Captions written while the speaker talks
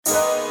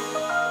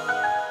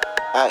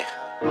Ay,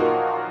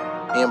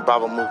 me and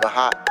Bravo moving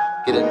hot.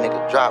 Get a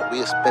nigga drop,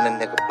 we'll spin a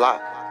nigga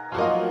block.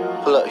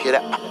 Pull up, hear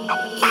that?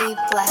 He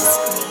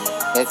blessed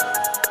me. Nigga.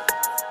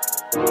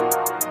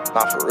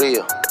 Not for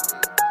real.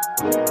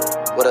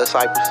 What up,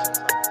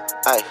 Cypress?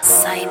 Ay.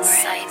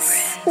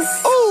 Cypress.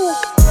 Ooh.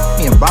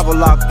 Me and Bravo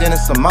locked in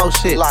and some more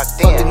shit. Locked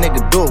Fuck in. a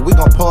nigga do it, we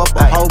gon' pull up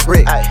a whole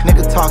brick. Ay.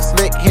 Nigga talk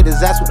slick, hit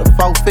his ass with a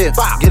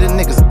 4-5. Get a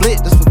nigga split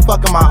just for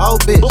fucking my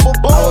old bitch. Boom, boom,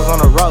 boom. I was on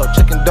the road,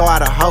 chicken door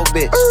out a whole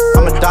bitch.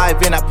 I'ma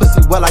dive in, that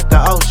pussy wet like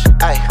the ocean.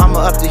 Ay. I'ma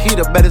up the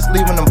heater, bet it's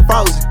leaving them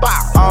frozen.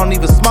 I don't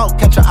even smoke,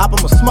 catch a op,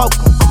 I'ma smoke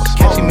him.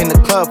 Catch him in the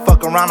club,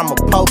 fuck around, I'ma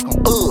poke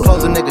him.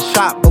 Close a nigga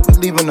shop, but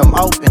we leaving them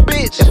open.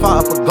 Bitch. If I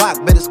up a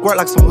Glock, bet it squirt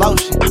like some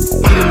lotion.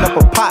 Heating up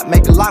a pot,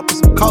 make a lock, put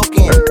some coke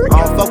in.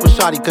 I don't fuck with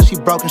shawty, cause she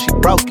broken, she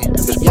broken.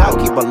 Y'all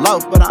keep a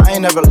loaf, but I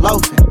ain't never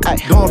loafing. Ay.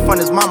 Doing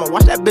front his mama,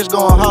 watch that bitch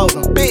go and hold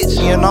him. Bitch,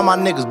 she and all my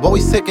niggas, boy, we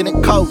sicker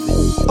than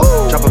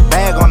COVID. Drop a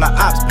bag on the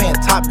ops, paying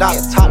top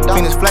dollar.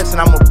 Phoenix flexing,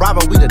 I'm a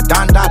Bravo, we the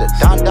Don Dada.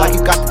 Like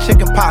you got the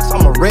chicken pox,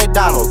 I'm a red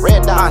dollar.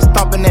 I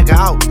stomp a nigga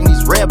out in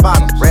these red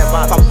bottoms. If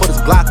I put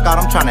his Glock out,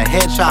 I'm tryna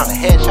headshot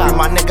him. Free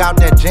my nigga out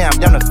that jam,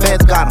 damn the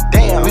feds got him.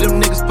 Damn, we them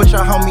niggas put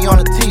your homie on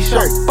a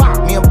t-shirt.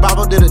 Me and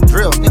Bravo did a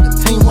drill, nigga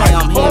teamwork. Hey,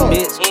 I'm here,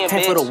 bitch.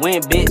 Came for the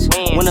win, bitch.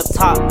 Went up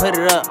top, put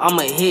it up,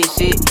 I'ma hit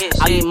shit.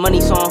 I get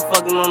money, so I'm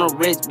fucking on a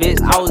rich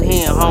bitch. I was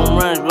hitting home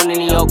runs,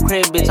 running in your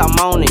crib, bitch, I'm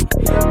on it.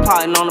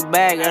 Plotting on the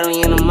bag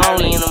early in the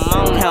morning.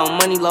 Count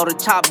money, load the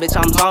chop, bitch,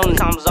 I'm zoning.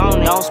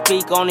 Don't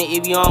speak on it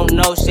if you don't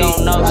know shit.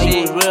 You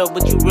was real,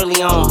 but you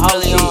really on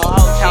whole shit.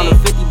 Count a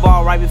 50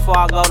 ball right before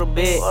I go to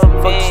bed.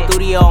 Fuck the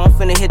studio, I'm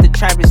finna hit the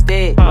trap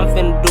instead. I'm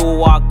finna do a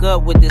walk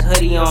up with this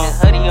hoodie on.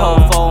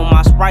 Hold for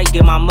my Sprite,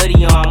 get my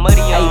muddy on.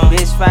 Hey,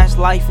 bitch, fast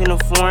life in the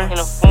foreign.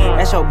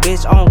 That's your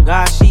bitch, on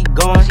God, she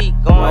gone.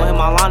 Don't hit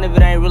my line if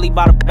it ain't really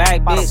about a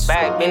bag, bitch.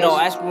 And don't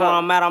ask me where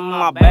I'm at, I'm in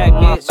my bag,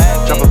 bitch.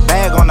 Drop a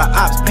bag on the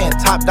ops, paying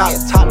top dollar.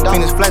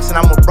 Phoenix flexing,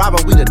 I'm a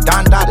Bravo, we the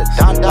Don Dada.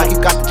 Like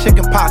you got the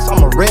chicken pox,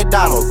 I'm a red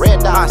dollar.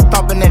 I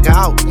stomp a nigga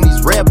out in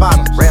these red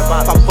bottoms. If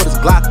I put his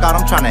Glock out,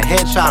 I'm tryna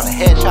headshot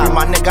him. Free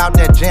my nigga out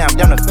that jam,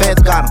 damn the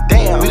feds got him.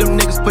 Damn, we them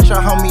niggas put your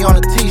homie on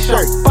a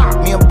t-shirt.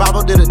 Me and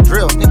Bravo did a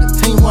drill, nigga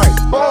teamwork.